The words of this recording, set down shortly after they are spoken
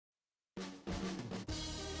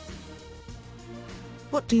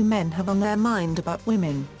What do men have on their mind about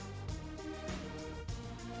women?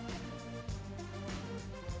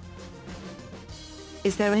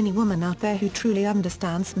 Is there any woman out there who truly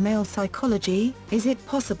understands male psychology? Is it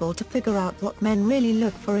possible to figure out what men really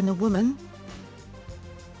look for in a woman?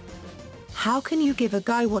 How can you give a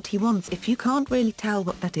guy what he wants if you can't really tell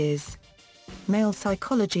what that is? Male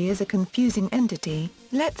psychology is a confusing entity.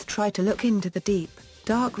 Let's try to look into the deep,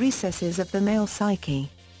 dark recesses of the male psyche.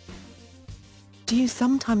 Do you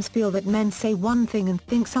sometimes feel that men say one thing and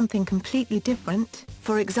think something completely different?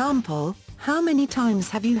 For example, how many times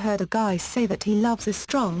have you heard a guy say that he loves a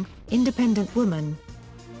strong, independent woman,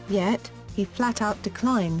 yet he flat out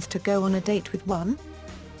declines to go on a date with one?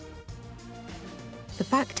 The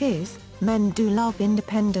fact is, men do love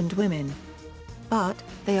independent women, but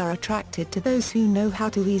they are attracted to those who know how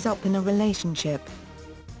to ease up in a relationship.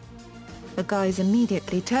 A guy is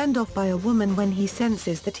immediately turned off by a woman when he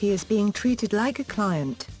senses that he is being treated like a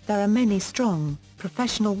client. There are many strong,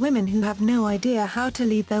 professional women who have no idea how to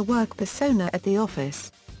leave their work persona at the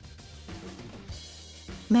office.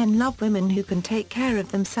 Men love women who can take care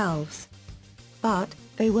of themselves, but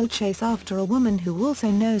they will chase after a woman who also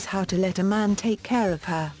knows how to let a man take care of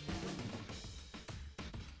her.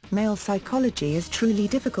 Male psychology is truly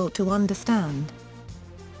difficult to understand.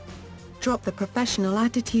 Drop the professional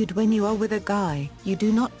attitude when you are with a guy. You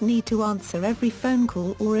do not need to answer every phone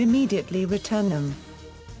call or immediately return them.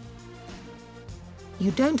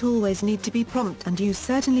 You don't always need to be prompt, and you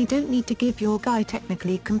certainly don't need to give your guy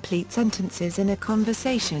technically complete sentences in a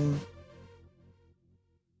conversation.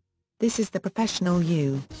 This is the professional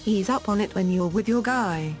you. Ease up on it when you're with your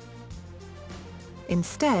guy.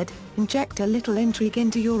 Instead, inject a little intrigue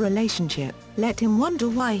into your relationship. Let him wonder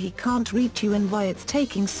why he can't reach you and why it's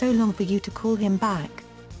taking so long for you to call him back.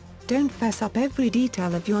 Don't fess up every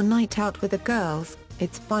detail of your night out with the girls.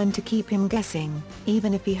 It's fine to keep him guessing,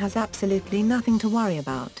 even if he has absolutely nothing to worry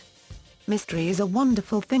about. Mystery is a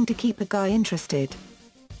wonderful thing to keep a guy interested.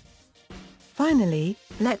 Finally,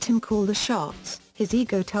 let him call the shots. His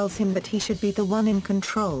ego tells him that he should be the one in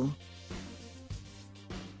control.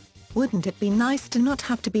 Wouldn't it be nice to not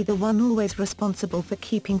have to be the one always responsible for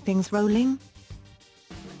keeping things rolling?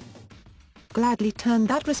 Gladly turn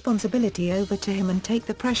that responsibility over to him and take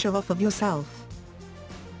the pressure off of yourself.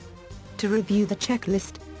 To review the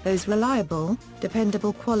checklist, those reliable,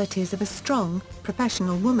 dependable qualities of a strong,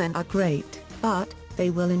 professional woman are great, but they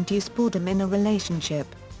will induce boredom in a relationship.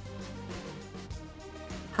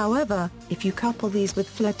 However, if you couple these with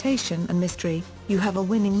flirtation and mystery, you have a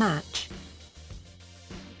winning match.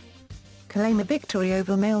 Claim a victory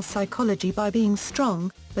over male psychology by being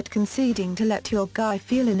strong, but conceding to let your guy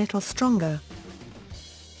feel a little stronger.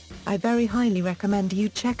 I very highly recommend you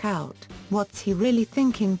check out What's He Really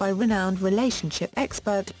Thinking by renowned relationship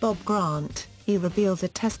expert Bob Grant. He reveals a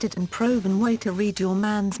tested and proven way to read your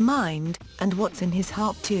man's mind, and what's in his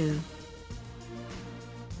heart too.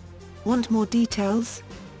 Want more details?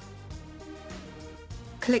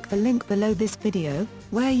 Click the link below this video,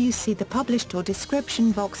 where you see the published or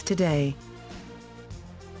description box today.